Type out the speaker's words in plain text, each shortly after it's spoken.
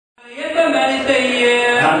a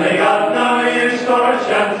year, and they got no use for a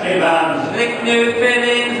shanty man. slick new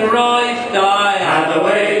fillings, rise style, And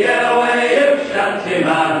away, get away, you shanty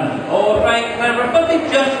man. all right clever, but they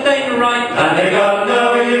just ain't right. And they got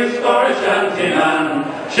no use for a shanty man.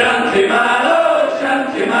 Shanty man, oh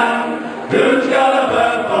shanty man, who's got a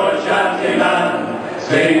bird for a shanty man?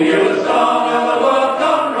 Sing you a song of the world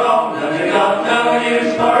gone wrong, and they got no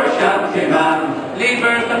use for a shanty man.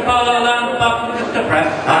 Levers to follow and buttons to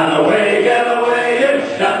press, And away, get away, you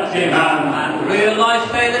shanty man. and realise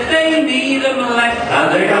say that they need them less. And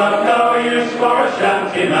they got no use for a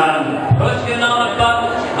shanty man. Pushing on a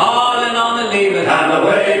button, hauling on a lever, And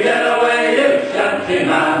away, get away, you shanty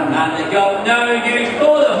man. and they got no use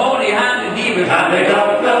for the horny-handed heavers. And they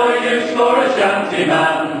got no use for a shanty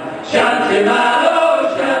man. Shanty man,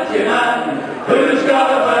 oh shanty man, who's got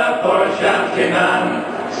a verb for a shanty man?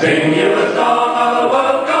 Sing you a song of the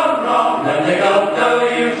world gone wrong, and they got no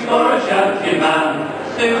use for a shanty man.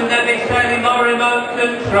 Soon they'll be selling more remote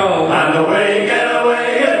control, And away, get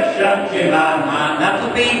away, you shanty man. and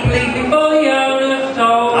that'll be pleasing for the owner's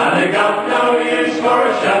soul. And they got no use for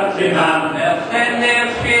a shanty man. They'll send their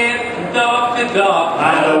shit from dock to dock,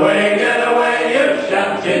 And away, get away, you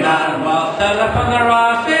shanty man. while sell up on their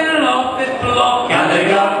arse in an office block. And they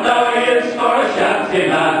got no use for a shanty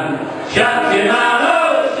man. Shanty man,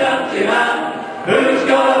 oh shanty man, who's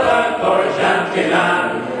got a bird for a shanty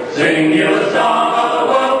man? Sing you a song of the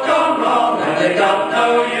world gone wrong, and they got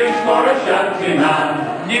no use for a shanty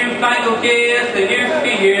man. Newfangled gears they use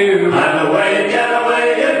for you, And away, get away,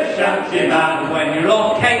 you shanty man. when you're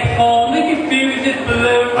off Cape Horn with your fuses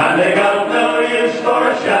blue. And they got no use for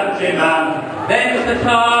a shanty man. Then's the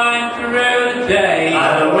time to rue the day.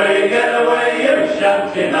 And away, get away, you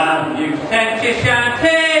shanty man. You sent your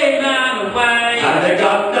shanty man away. And they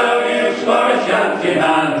got no use for a shanty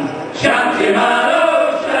man. Shanty man,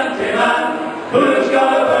 oh shanty man, who's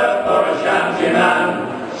got a bird for a shanty man?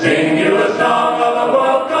 Sing you a song of the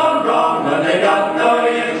world gone wrong, and they got no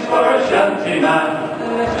use for a shanty man.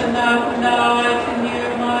 Listen up now, I can hear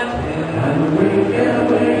my tale. And we get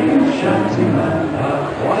away, you shanty man. A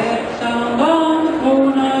quiet sound on the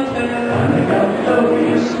corner tale. And they got no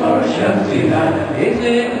use for a shanty man. Is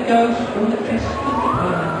it the ghost from the distant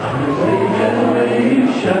past? And we get away, you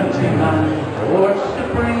shanty man. Or it's the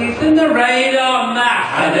breeze and the radar mass?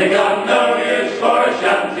 And they got no use for a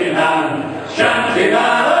shanty man. Shanty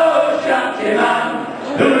man, oh shanty man,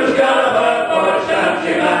 who's got a bird for a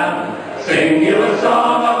shanty man? Sing you a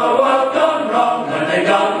song of the world gone wrong, and they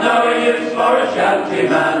got no use for a shanty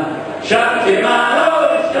man. Shanty man,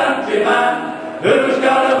 oh shanty man, who's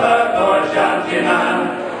got a bird for a shanty man?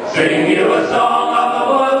 Sing you a song of the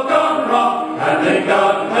world gone wrong, and they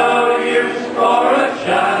got no use for a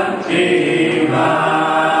shanty man.